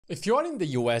If you're in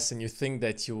the US and you think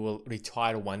that you will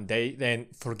retire one day, then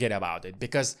forget about it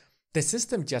because the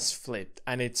system just flipped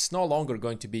and it's no longer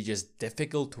going to be just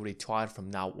difficult to retire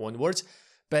from now onwards,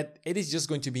 but it is just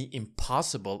going to be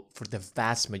impossible for the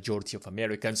vast majority of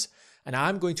Americans. And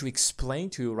I'm going to explain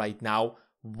to you right now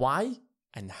why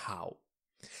and how.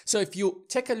 So if you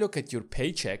take a look at your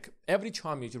paycheck, every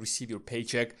time you receive your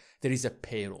paycheck, there is a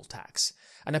payroll tax.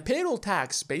 And a payroll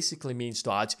tax basically means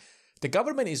that the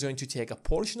government is going to take a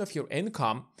portion of your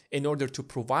income in order to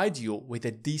provide you with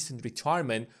a decent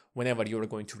retirement whenever you're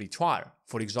going to retire,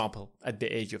 for example, at the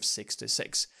age of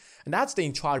 66. And that's the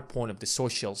entire point of the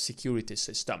Social Security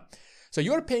system. So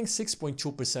you're paying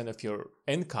 6.2% of your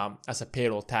income as a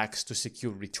payroll tax to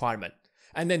secure retirement.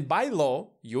 And then by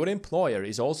law, your employer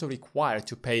is also required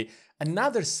to pay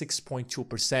another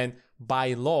 6.2%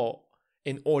 by law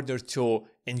in order to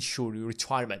ensure your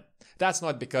retirement. That's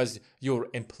not because your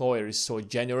employer is so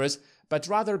generous, but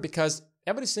rather because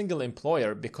every single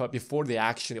employer, before they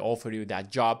actually offer you that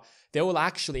job, they will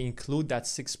actually include that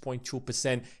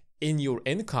 6.2% in your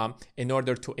income in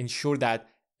order to ensure that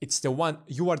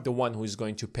you are the one who is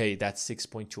going to pay that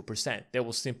 6.2%. They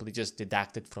will simply just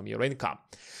deduct it from your income.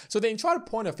 So the entire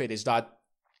point of it is that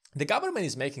the government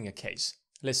is making a case.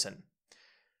 Listen,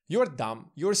 you're dumb,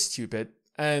 you're stupid,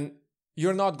 and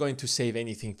you're not going to save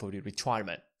anything for your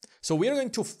retirement. So we're going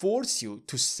to force you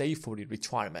to save for your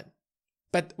retirement.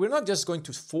 But we're not just going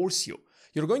to force you.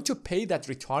 You're going to pay that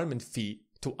retirement fee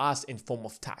to us in form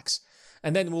of tax.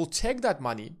 And then we'll take that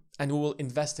money and we will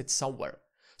invest it somewhere.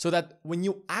 So that when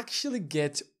you actually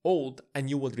get old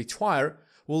and you will retire,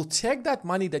 we'll take that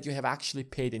money that you have actually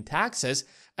paid in taxes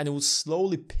and it will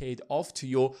slowly pay it off to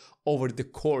you over the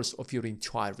course of your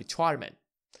entire retirement.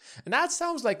 And that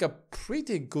sounds like a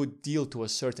pretty good deal to a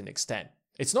certain extent.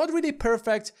 It's not really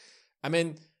perfect,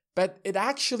 but it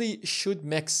actually should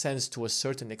make sense to a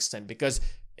certain extent because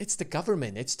it's the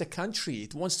government, it's the country,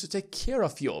 it wants to take care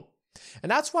of you.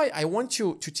 And that's why I want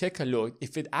you to take a look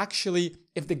if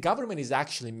the government is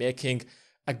actually making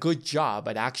a good job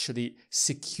at actually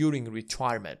securing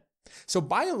retirement. So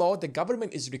by law, the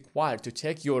government is required to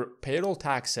take your payroll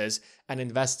taxes and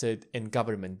invest it in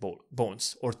government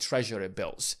bonds or treasury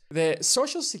bills. The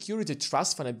Social Security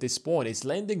Trust Fund at this point is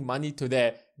lending money to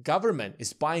the government,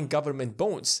 is buying government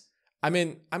bonds.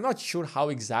 I'm not sure how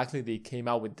exactly they came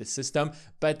out with the system,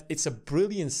 but it's a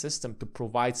brilliant system to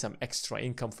provide some extra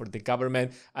income for the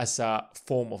government as a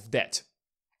form of debt.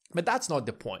 But that's not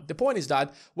the point. The point is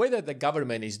that whether the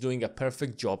government is doing a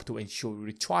perfect job to ensure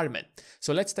retirement.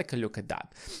 So let's take a look at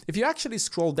that. If you actually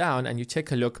scroll down and you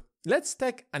take a look, let's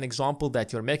take an example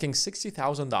that you're making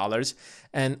 $60,000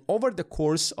 and over the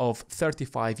course of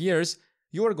 35 years,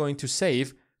 you are going to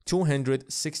save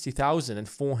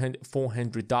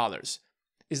 $260,400.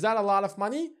 Is that a lot of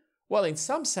money? Well, in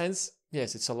some sense,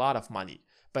 yes, it's a lot of money,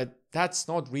 but that's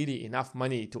not really enough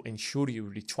money to ensure your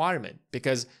retirement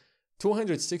because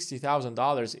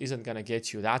 $260,000 isn't going to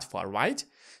get you that far, right?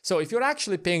 So if you're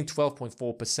actually paying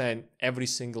 12.4% every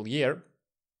single year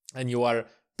and you are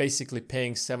basically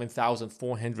paying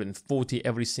 $7,440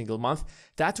 every single month,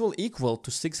 that will equal to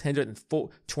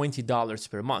 $620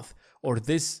 per month, or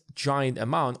this giant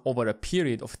amount over a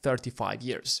period of 35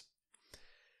 years.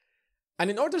 And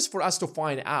in order for us to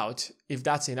find out if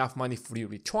that's enough money for you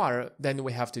to retire, then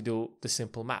we have to do the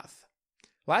simple math.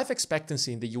 Life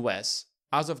expectancy in the US,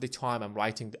 as of the time I'm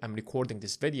recording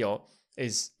this video,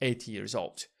 is 80 years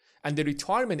old. And the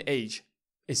retirement age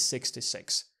is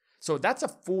 66. So that's a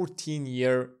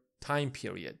 14-year time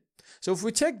period. So if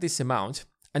we take this amount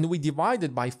and we divide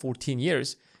it by 14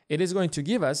 years, it is going to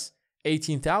give us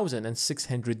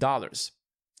 $18,600.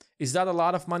 Is that a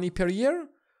lot of money per year?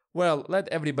 Well, let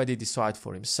everybody decide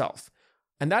for himself.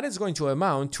 And that is going to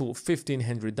amount to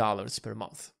 $1,500 per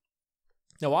month.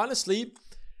 Now, honestly,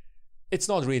 it's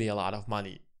not really a lot of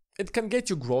money. It can get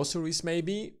you groceries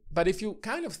maybe, but if you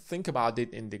kind of think about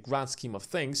it in the grand scheme of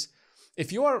things,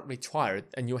 if you are retired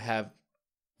and you have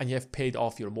paid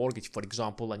off your mortgage, for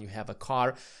example, and you have a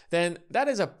car, then that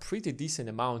is a pretty decent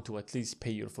amount to at least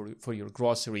pay for your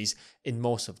groceries in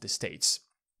most of the states.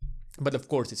 But of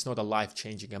course, it's not a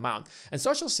life-changing amount. And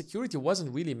Social Security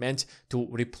wasn't really meant to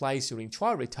replace your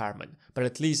entire retirement, but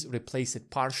at least replace it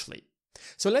partially.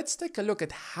 So let's take a look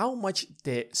at how much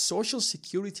the Social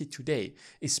Security today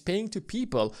is paying to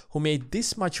people who made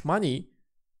this much money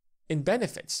in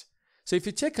benefits. So if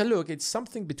you take a look, it's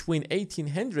something between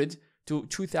 $1,800 to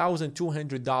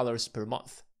 $2,200 per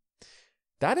month.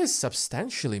 That is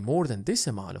substantially more than this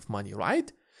amount of money,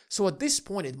 right? So at this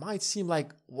point, it might seem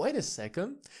like, wait a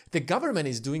second, the government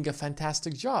is doing a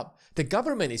fantastic job. The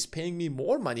government is paying me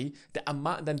more money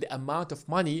than the amount of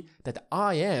money that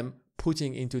I am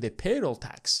putting into the payroll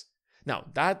tax. Now,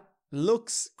 that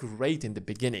looks great in the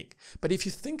beginning, but if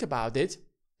you think about it,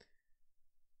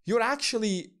 you're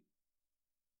actually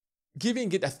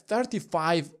giving it a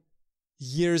 35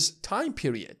 years time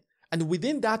period. And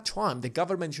within that time, the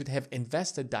government should have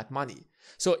invested that money.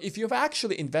 So if you've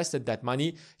actually invested that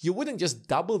money, you wouldn't just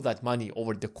double that money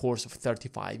over the course of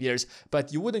 35 years,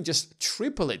 but you wouldn't just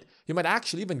triple it. You might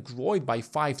actually even grow it by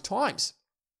 5 times.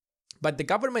 But the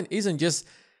government isn't just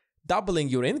doubling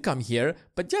your income here,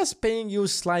 but just paying you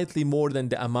slightly more than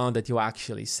the amount that you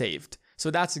actually saved.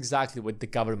 So that's exactly what the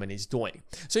government is doing.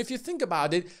 So if you think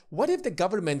about it, what if the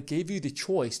government gave you the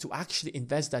choice to actually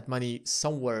invest that money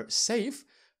somewhere safe,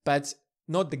 but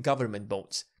not the government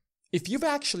bonds? If you've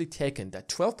actually taken that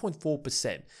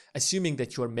 12.4%, assuming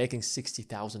that you're making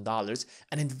 $60,000,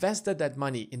 and invested that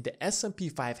money in the S&P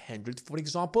 500, for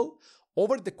example,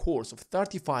 over the course of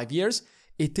 35 years,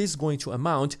 it is going to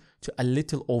amount to a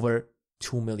little over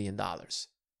 $2 million. Now,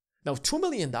 $2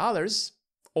 million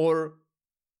or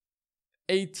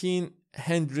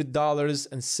 $1,800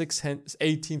 and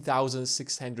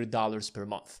 $18,600 per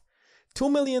month.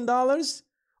 $2 million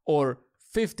or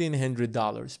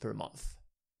 $1,500 per month.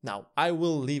 Now, I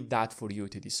will leave that for you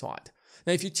to decide.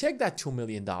 Now, if you take that $2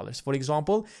 million, for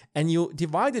example, and you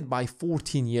divide it by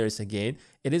 14 years again,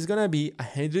 it is going to be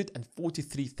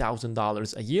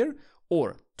 $143,000 a year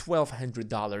or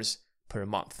 $1,200 per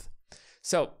month.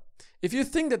 So, if you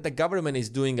think that the government is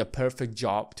doing a perfect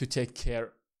job to take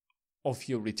care of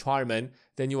your retirement,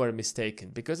 then you are mistaken,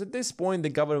 because at this point the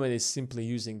government is simply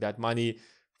using that money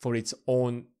for its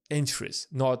own interest,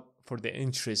 not for the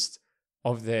interest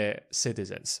of the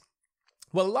citizens.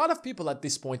 Well, a lot of people at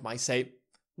this point might say,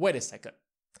 wait a second,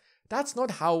 that's not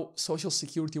how Social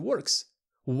Security works.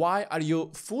 Why are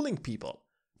you fooling people?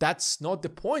 That's not the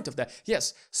point of that.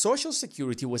 Yes, Social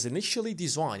Security was initially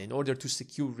designed in order to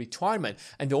secure retirement,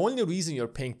 and the only reason you're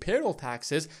paying payroll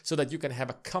taxes so that you can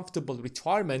have a comfortable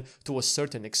retirement to a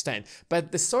certain extent.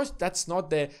 But that's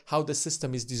not how the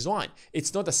system is designed.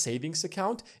 It's not a savings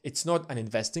account. It's not an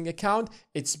investing account.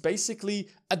 It's basically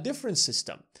a different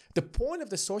system. The point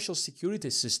of the Social Security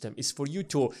system is for you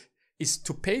to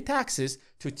pay taxes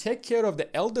to take care of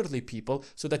the elderly people,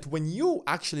 so that when you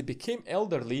actually became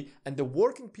elderly, and the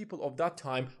working people of that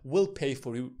time will pay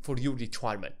for your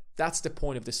retirement. That's the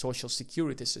point of the Social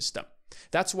Security system.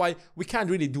 That's why we can't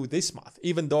really do this math,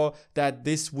 even though that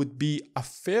this would be a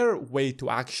fair way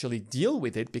to actually deal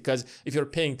with it, because if you're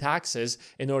paying taxes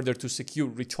in order to secure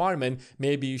retirement,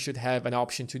 maybe you should have an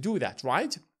option to do that,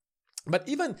 right? But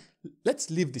even, let's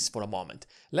leave this for a moment.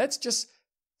 Let's just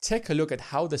take a look at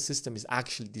how the system is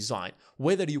actually designed,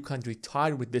 whether you can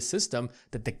retire with this system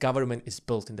that the government is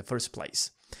built in the first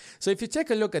place. So if you take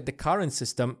a look at the current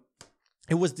system,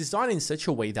 it was designed in such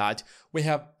a way that we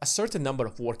have a certain number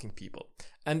of working people,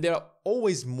 and there are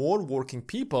always more working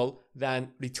people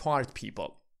than retired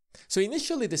people. So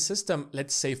initially the system,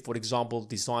 let's say for example,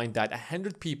 designed that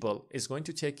 100 people is going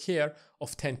to take care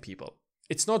of 10 people.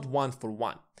 It's not 1 for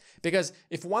 1. Because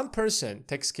if one person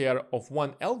takes care of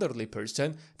one elderly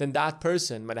person, then that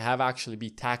person might have actually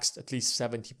be taxed at least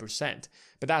 70%.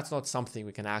 But that's not something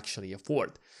we can actually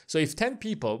afford. So if 10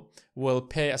 people will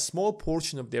pay a small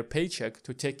portion of their paycheck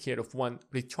to take care of one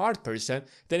retired person,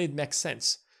 then it makes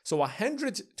sense. So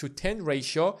 100 to 10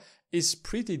 ratio is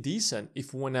pretty decent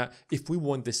if we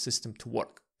want this system to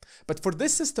work. But for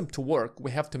this system to work, we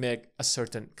have to make a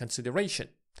certain consideration.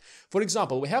 For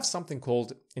example, we have something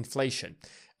called inflation.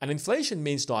 And inflation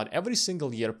means that every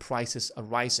single year prices are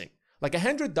rising. Like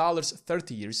 $100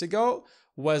 30 years ago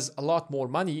was a lot more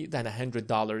money than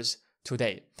 $100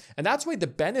 today. And that's why the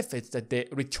benefits that the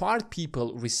retired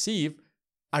people receive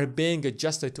are being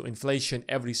adjusted to inflation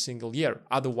every single year.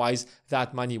 Otherwise,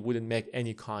 that money wouldn't make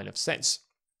any kind of sense.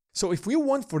 So if we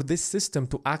want for this system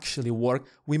to actually work,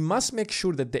 we must make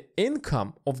sure that the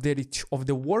income of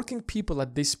the working people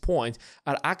at this point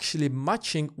are actually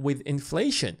matching with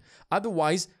inflation.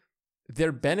 Otherwise,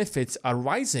 their benefits are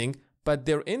rising, but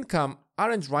their income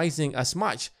aren't rising as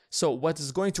much. So what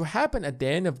is going to happen at the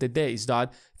end of the day is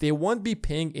that they won't be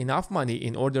paying enough money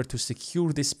in order to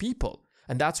secure these people.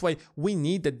 And that's why we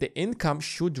need that the income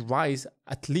should rise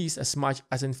at least as much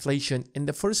as inflation in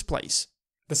the first place.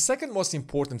 The second most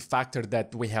important factor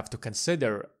that we have to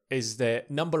consider is the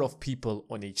number of people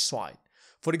on each side.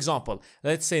 For example,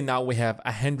 let's say now we have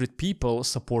 100 people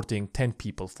supporting 10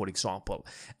 people, for example,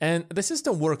 and the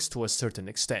system works to a certain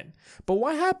extent. But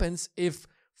what happens if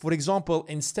for example,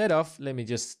 instead of, let me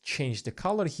just change the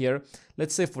color here.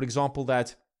 Let's say, for example,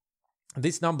 that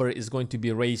this number is going to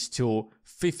be raised to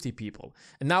 50 people.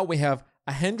 And now we have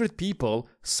 100 people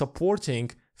supporting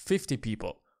 50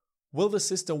 people. Will the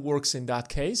system work in that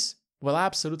case? Well,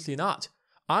 absolutely not.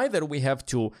 Either we have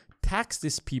to tax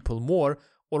these people more,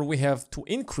 or we have to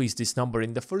increase this number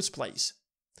in the first place.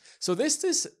 So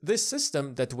this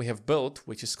system that we have built,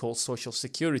 which is called Social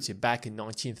Security back in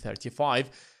 1935,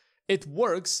 it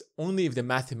works only if the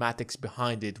mathematics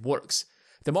behind it works.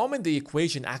 The moment the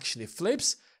equation actually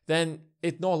flips, then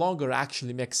it no longer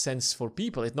actually makes sense for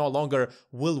people. It no longer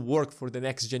will work for the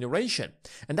next generation.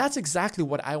 And that's exactly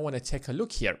what I want to take a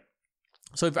look here.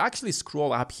 So if we actually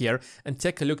scroll up here and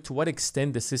take a look to what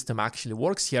extent the system actually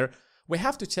works here, we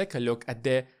have to take a look at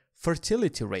the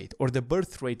fertility rate or the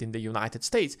birth rate in the United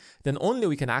States. Then only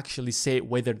we can actually say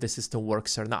whether the system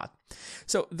works or not.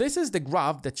 So this is the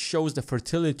graph that shows the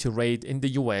fertility rate in the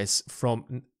US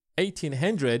from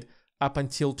 1800 up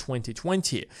until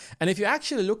 2020. And if you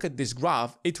actually look at this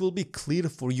graph, it will be clear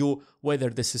for you whether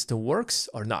the system works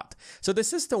or not. So the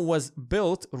system was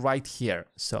built right here.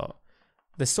 So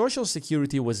the Social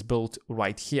Security was built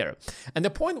right here. And the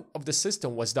point of the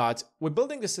system was that we're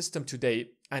building the system today,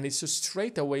 and it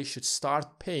straight away should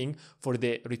start paying for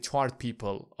the retired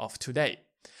people of today.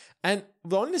 And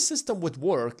the only system would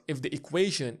work if the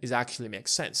equation is actually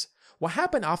makes sense. What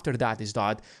happened after that is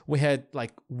that we had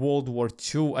like World War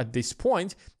II at this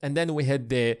point, and then we had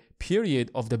the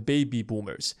period of the baby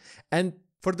boomers. And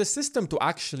for the system to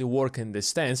actually work in this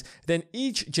sense, then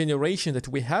each generation that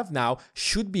we have now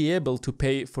should be able to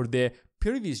pay for the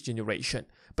previous generation.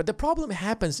 But the problem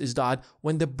happens is that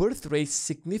when the birth rate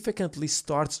significantly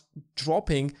starts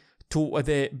dropping to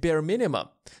the bare minimum.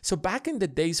 So back in the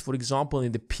days, for example,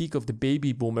 in the peak of the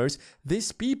baby boomers,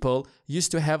 these people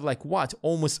used to have like what?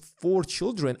 Almost 4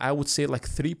 children. I would say like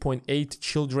 3.8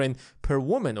 children per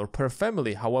woman or per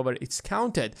family, however it's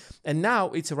counted. And now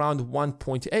it's around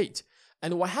 1.8.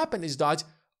 And what happened is that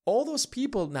all those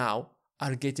people now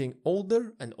are getting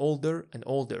older and older and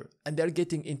older, and they're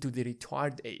getting into the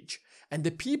retired age. And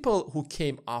the people who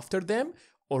came after them,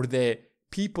 or the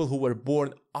people who were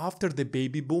born after the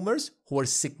baby boomers, who are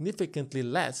significantly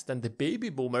less than the baby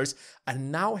boomers,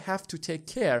 and now have to take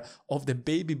care of the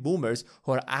baby boomers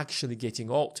who are actually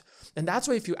getting old. And that's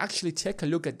why if you actually take a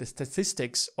look at the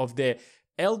statistics of the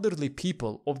elderly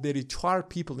people, of the retired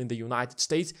people in the United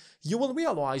States, you will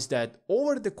realize that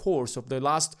over the course of the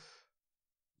last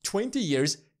 20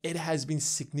 years, it has been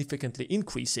significantly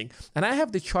increasing. And I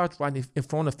have the chart right in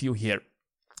front of you here.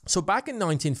 So back in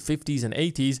 1950s and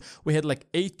 80s, we had like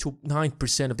 8 to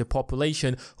 9% of the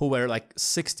population who were like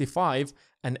 65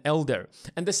 and elder.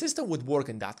 And the system would work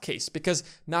in that case because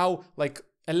now like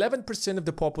 11% of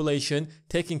the population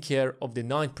taking care of the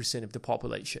 9% of the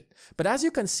population. But as you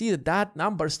can see, that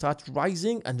number starts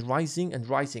rising and rising and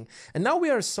rising. And now we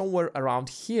are somewhere around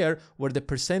here where the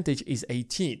percentage is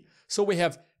 18. So we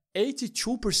have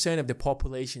 82% of the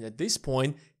population at this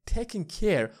point taking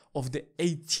care of the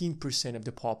 18% of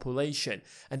the population.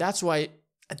 And that's why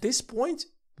at this point,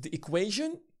 the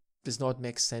equation does not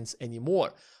make sense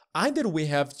anymore. Either we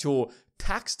have to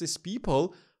tax these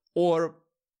people or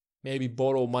maybe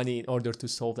borrow money in order to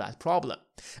solve that problem.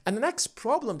 And the next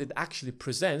problem that actually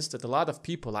presents that a lot of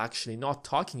people are actually not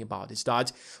talking about is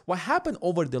that what happened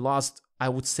over the last, I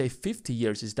would say 50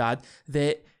 years is that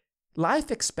the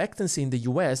life expectancy in the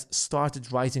US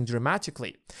started rising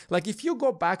dramatically. Like if you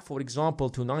go back, for example,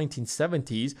 to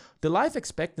 1970s, the life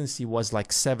expectancy was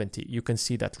like 70. You can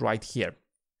see that right here.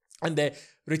 And the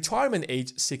retirement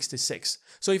age, 66.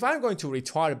 So if I'm going to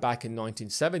retire back in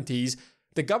 1970s,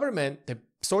 the government, the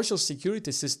Social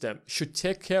Security system should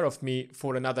take care of me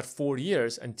for another 4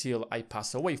 years until I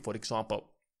pass away, for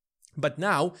example. But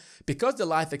now, because the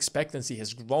life expectancy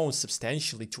has grown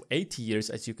substantially to 80 years,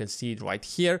 as you can see it right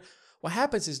here, what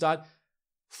happens is that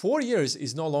 4 years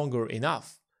is no longer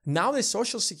enough. Now the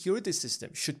Social Security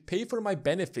system should pay for my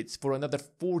benefits for another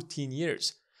 14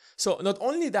 years. So not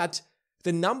only that,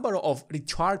 the number of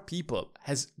retired people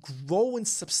has grown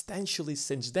substantially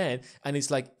since then, and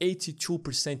it's like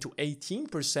 82% to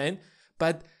 18%,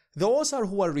 but those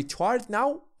who are retired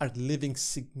now are living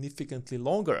significantly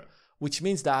longer, which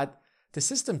means that the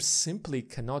system simply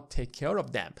cannot take care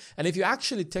of them. And if you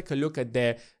actually take a look at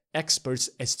the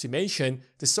experts' estimation,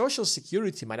 the Social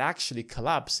Security might actually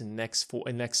collapse in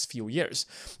the next few years.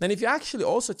 And if you actually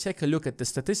also take a look at the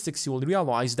statistics, you will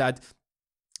realize that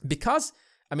because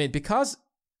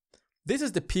this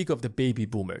is the peak of the baby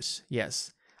boomers,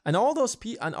 yes, and all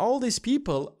these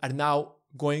people are now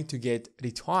going to get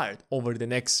retired over the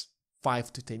next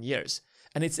 5 to 10 years,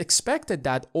 and it's expected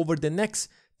that over the next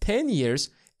 10 years,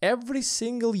 every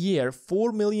single year,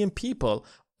 4 million people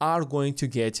are going to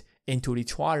get into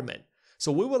retirement.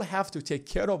 So we will have to take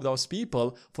care of those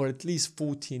people for at least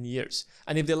 14 years.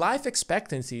 And if the life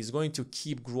expectancy is going to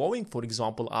keep growing, for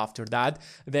example, after that,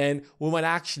 then we might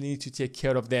actually need to take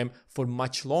care of them for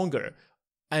much longer.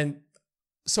 And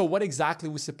so what exactly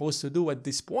are we supposed to do at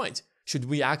this point? Should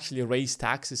we actually raise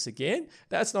taxes again?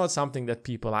 That's not something that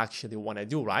people actually want to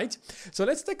do, right? So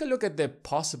let's take a look at the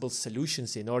possible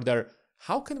solutions in order.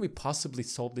 How can we possibly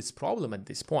solve this problem at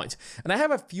this point? And I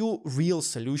have a few real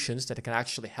solutions that can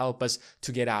actually help us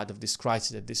to get out of this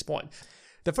crisis at this point.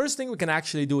 The first thing we can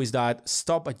actually do is that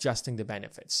stop adjusting the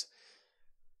benefits.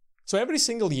 So every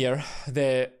single year,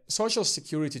 the Social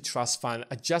Security Trust Fund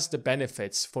adjusts the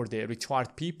benefits for the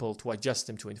retired people to adjust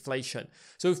them to inflation.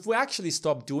 So if we actually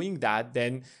stop doing that,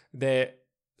 then the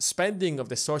spending of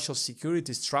the Social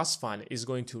Security Trust Fund is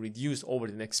going to reduce over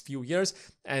the next few years,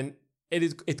 and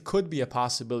it could be a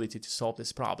possibility to solve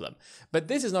this problem. But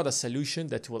this is not a solution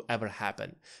that will ever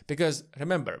happen. Because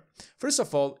remember, first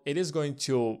of all, it is going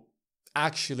to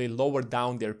actually lower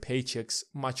down their paychecks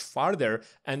much farther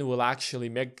and will actually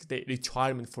make the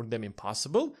retirement for them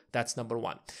impossible. That's number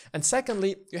one. And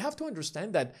secondly, you have to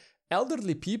understand that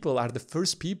elderly people are the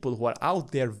first people who are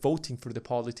out there voting for the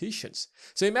politicians.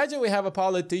 So imagine we have a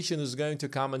politician who's going to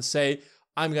come and say,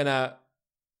 I'm going to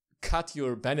cut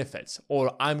your benefits,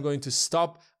 or I'm going to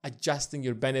stop adjusting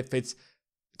your benefits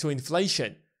to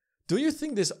inflation. Do you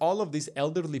think all of these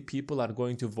elderly people are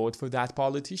going to vote for that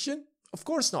politician? Of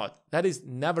course not. That is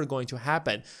never going to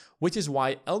happen, which is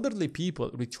why elderly people,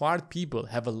 retired people,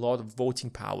 have a lot of voting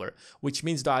power, which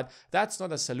means that that's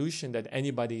not a solution that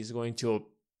anybody is going to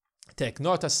take.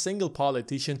 Not a single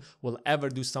politician will ever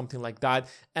do something like that.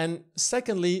 And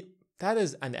secondly, that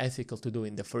is unethical to do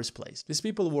in the first place. These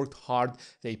people worked hard,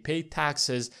 they paid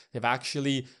taxes, they've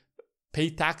actually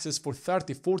paid taxes for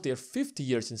 30, 40, or 50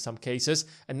 years in some cases,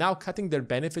 and now cutting their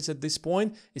benefits at this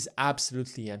point is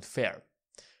absolutely unfair.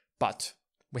 But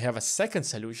we have a second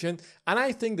solution, and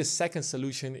I think the second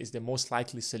solution is the most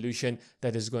likely solution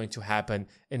that is going to happen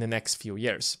in the next few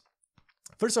years.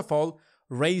 First of all,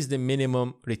 raise the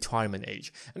minimum retirement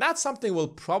age. And that's something will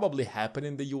probably happen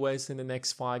in the US in the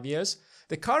next 5 years.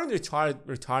 The current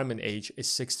retirement age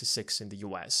is 66 in the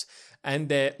US, and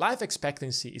the life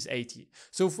expectancy is 80.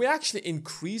 So if we actually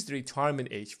increase the retirement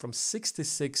age from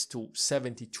 66 to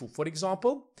 72, for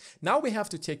example, now we have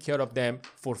to take care of them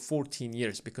for 14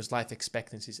 years because life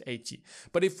expectancy is 80.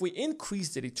 But if we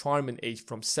increase the retirement age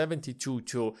from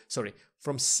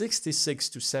 66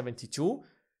 to 72,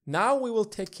 now we will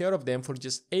take care of them for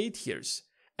just 8 years.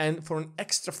 And for an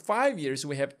extra 5 years,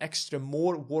 we have extra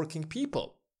more working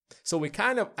people. So we're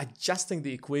kind of adjusting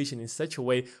the equation in such a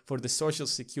way for the Social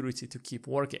Security to keep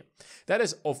working. That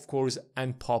is, of course, an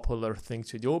unpopular thing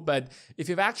to do. But if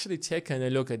you've actually taken a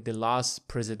look at the last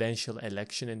presidential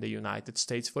election in the United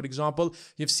States, for example,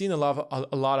 you've seen a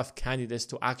lot of candidates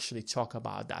to actually talk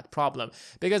about that problem.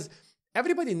 Because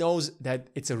everybody knows that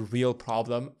it's a real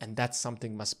problem and that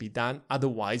something must be done.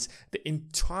 Otherwise, the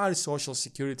entire Social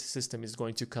Security system is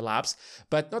going to collapse.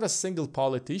 But not a single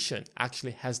politician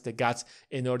actually has the guts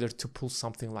in order to pull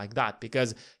something like that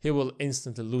because he will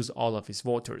instantly lose all of his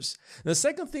voters. The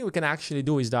second thing we can actually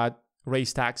do is that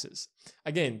raise taxes.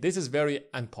 Again, this is very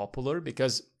unpopular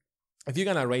because if you're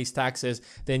going to raise taxes,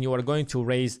 then you are going to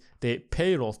raise the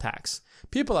payroll tax.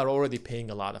 People are already paying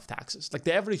a lot of taxes. Like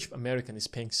the average American is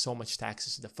paying so much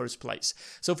taxes in the first place.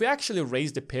 So if we actually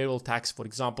raise the payroll tax, for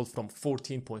example, from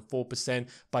 14.4%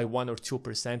 by 1 or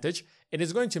 2%, it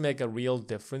is going to make a real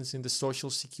difference in the Social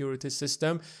Security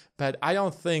system. But I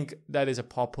don't think that is a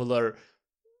popular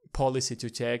policy to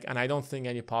take, and I don't think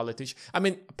any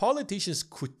politicians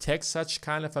could take such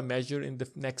kind of a measure in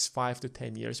the next 5 to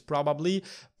 10 years probably,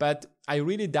 but I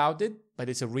really doubt it, but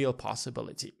it's a real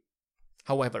possibility.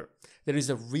 However, there is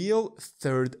a real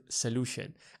third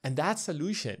solution, and that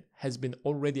solution has been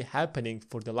already happening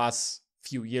for the last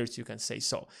few years, you can say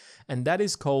so, and that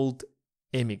is called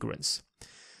immigrants.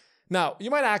 Now,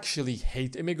 you might actually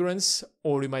hate immigrants,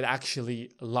 or you might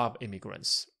actually love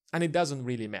immigrants. And it doesn't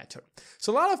really matter.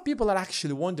 So a lot of people are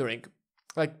actually wondering,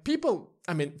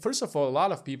 first of all, a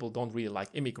lot of people don't really like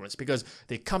immigrants because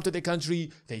they come to the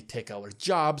country, they take our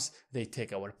jobs, they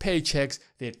take our paychecks,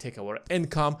 they take our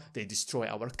income, they destroy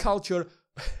our culture.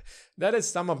 That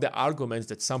is some of the arguments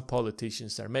that some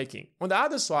politicians are making. On the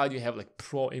other side, you have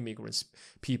pro-immigrants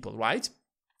people, right?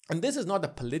 And this is not a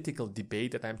political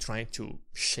debate that I'm trying to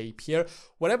shape here.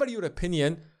 Whatever your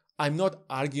opinion, I'm not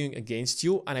arguing against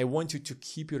you, and I want you to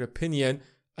keep your opinion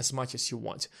as much as you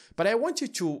want. But I want you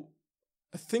to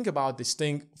think about this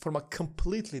thing from a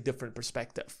completely different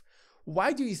perspective.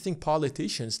 why do you think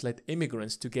politicians let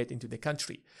immigrants to get into the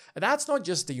country? And that's not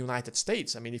just the United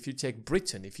States. I mean, if you take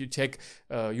Britain, if you take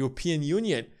European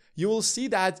Union, you will see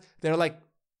that they're like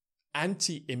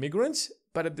anti-immigrants,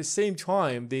 but at the same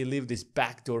time, they leave this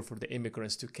back door for the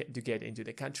immigrants to get into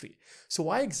the country. So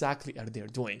why exactly are they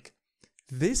doing?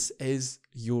 This is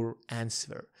your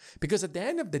answer. Because at the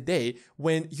end of the day,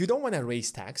 when you don't want to raise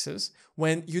taxes,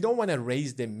 when you don't want to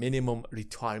raise the minimum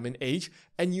retirement age,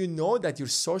 and you know that your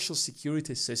social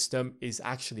security system is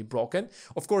actually broken,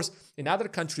 of course, in other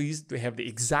countries, they have the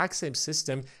exact same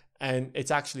system, and it's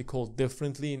actually called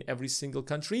differently in every single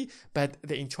country, but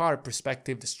the entire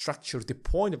perspective, the structure, the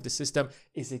point of the system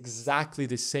is exactly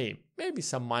the same. Maybe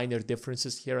some minor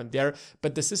differences here and there,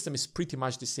 but the system is pretty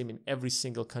much the same in every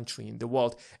single country in the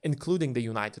world, including the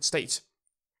United States.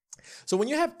 So when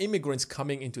you have immigrants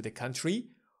coming into the country,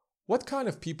 what kind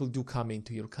of people do come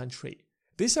into your country?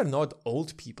 These are not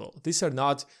old people. These are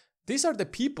the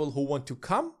people who want to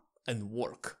come and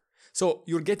work. So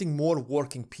you're getting more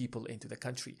working people into the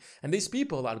country, and these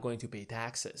people are going to pay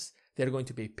taxes. They're going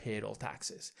to pay payroll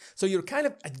taxes. So you're kind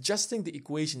of adjusting the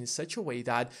equation in such a way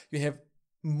that you have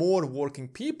more working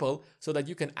people so that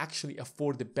you can actually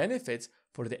afford the benefits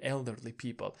for the elderly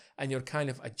people, and you're kind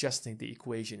of adjusting the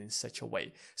equation in such a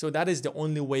way. So that is the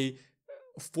only way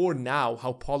for now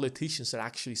how politicians are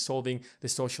actually solving the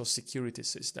social security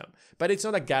system. But it's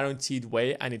not a guaranteed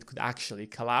way, and it could actually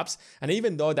collapse.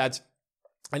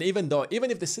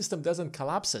 Even if the system doesn't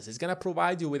collapse, it's going to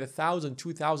provide you with $1,000,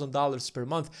 $2,000 per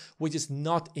month, which is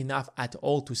not enough at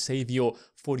all to save you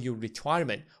for your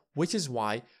retirement, which is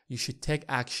why you should take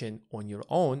action on your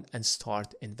own and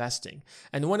start investing.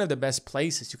 And one of the best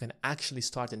places you can actually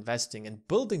start investing and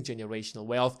building generational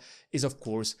wealth is, of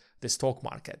course, the stock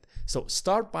market. So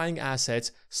start buying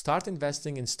assets, start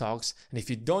investing in stocks. And if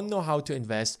you don't know how to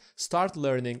invest, start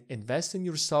learning, invest in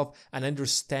yourself, and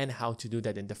understand how to do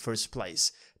that in the first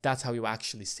place. That's how you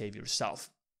actually save yourself.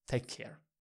 Take care.